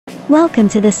Welcome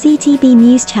to the CTB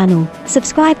News channel.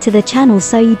 Subscribe to the channel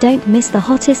so you don't miss the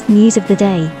hottest news of the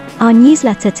day. Our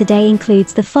newsletter today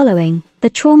includes the following. The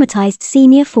traumatized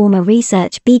senior former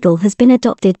research beagle has been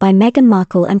adopted by Meghan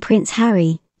Markle and Prince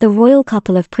Harry. The royal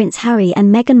couple of Prince Harry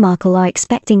and Meghan Markle are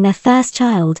expecting their first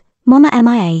child. Momma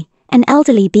Mia, an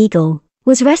elderly beagle,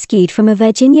 was rescued from a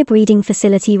Virginia breeding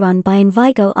facility run by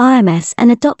Envigo RMS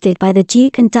and adopted by the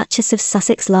Duke and Duchess of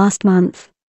Sussex last month.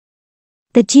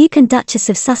 The Duke and Duchess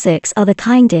of Sussex are the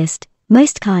kindest,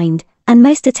 most kind, and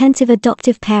most attentive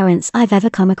adoptive parents I've ever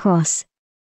come across.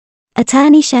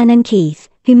 Attorney Shannon Keith,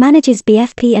 who manages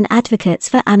BFP and advocates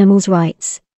for animals'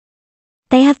 rights.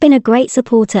 They have been a great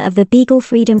supporter of the Beagle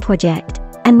Freedom Project,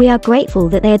 and we are grateful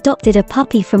that they adopted a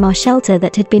puppy from our shelter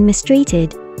that had been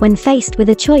mistreated. When faced with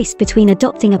a choice between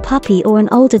adopting a puppy or an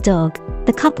older dog,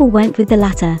 the couple went with the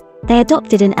latter. They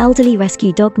adopted an elderly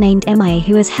rescue dog named Mia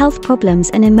who has health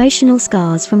problems and emotional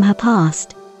scars from her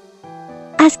past.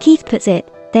 As Keith puts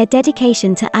it, their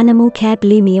dedication to animal care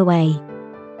blew me away.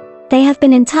 They have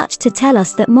been in touch to tell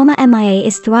us that Momma Mia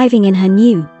is thriving in her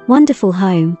new, wonderful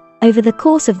home. Over the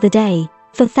course of the day,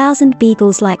 4,000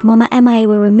 beagles like Momma Mia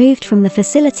were removed from the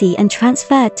facility and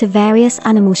transferred to various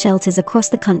animal shelters across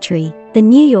the country. The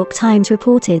New York Times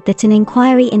reported that an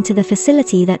inquiry into the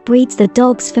facility that breeds the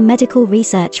dogs for medical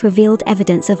research revealed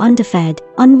evidence of underfed,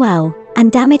 unwell,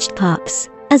 and damaged pups,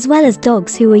 as well as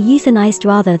dogs who were euthanized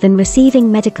rather than receiving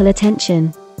medical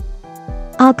attention.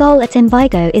 Our goal at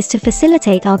Envigo is to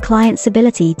facilitate our clients'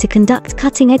 ability to conduct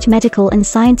cutting-edge medical and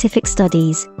scientific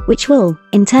studies, which will,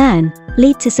 in turn,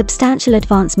 lead to substantial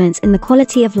advancements in the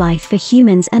quality of life for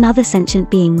humans and other sentient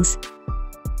beings.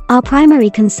 Our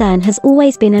primary concern has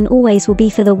always been and always will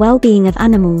be for the well-being of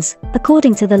animals,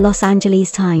 according to the Los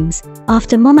Angeles Times,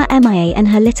 after Momma Mia and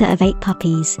her litter of 8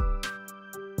 puppies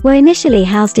were initially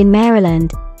housed in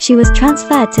Maryland. She was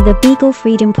transferred to the Beagle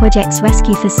Freedom Project's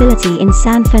rescue facility in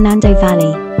San Fernando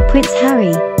Valley. Prince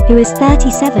Harry, who is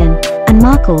 37, and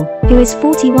Markle, who is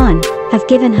 41, have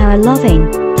given her a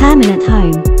loving, permanent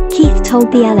home. Keith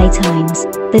told the LA Times,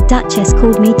 "The Duchess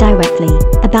called me directly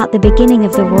about the beginning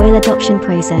of the royal adoption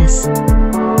process.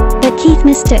 But Keith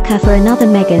mistook her for another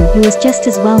Meghan who was just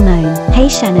as well known. Hey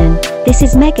Shannon, this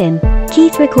is Meghan,"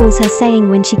 Keith recalls her saying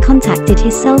when she contacted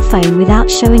his cell phone without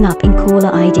showing up in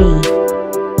caller ID.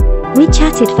 "We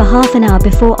chatted for half an hour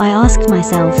before I asked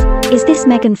myself, is this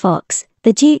Meghan Fox?"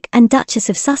 The Duke and Duchess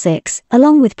of Sussex,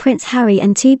 along with Prince Harry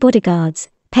and 2 bodyguards,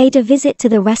 paid a visit to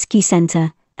the rescue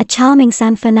center, a charming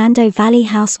San Fernando Valley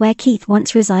house where Keith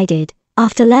once resided.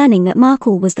 After learning that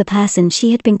Markle was the person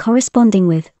she had been corresponding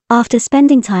with, after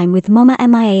spending time with Momma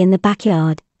Mia in the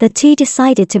backyard, the two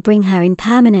decided to bring her in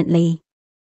permanently.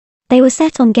 They were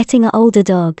set on getting an older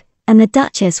dog, and the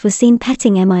Duchess was seen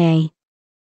petting Mia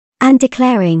and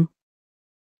declaring,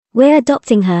 "We're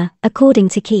adopting her," according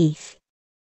to Keith.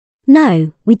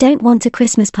 "No, we don't want a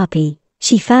Christmas puppy,"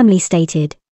 she firmly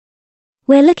stated.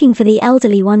 "We're looking for the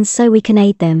elderly ones so we can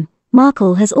aid them."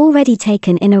 Markle has already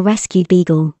taken in a rescued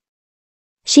beagle.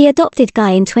 She adopted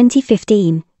Guy in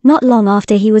 2015, not long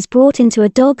after he was brought into a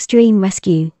dog's dream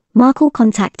rescue. Markle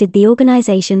contacted the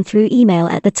organization through email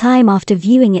at the time after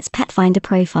viewing its pet finder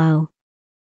profile.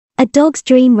 A dog's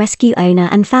dream rescue owner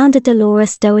and founder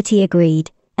Dolores Doherty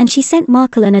agreed, and she sent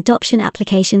Markle an adoption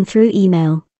application through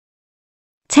email.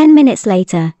 10 minutes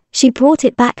later, she brought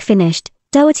it back finished.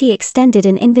 Doherty extended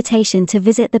an invitation to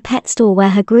visit the pet store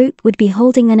where her group would be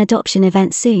holding an adoption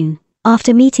event soon.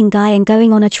 After meeting Guy and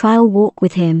going on a trial walk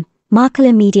with him, Markle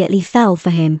immediately fell for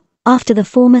him. After the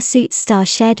former Suits star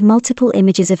shared multiple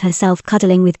images of herself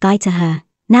cuddling with Guy to her,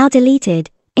 now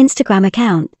deleted, Instagram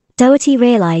account, Doherty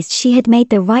realized she had made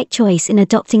the right choice in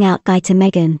adopting out Guy to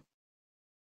Meghan.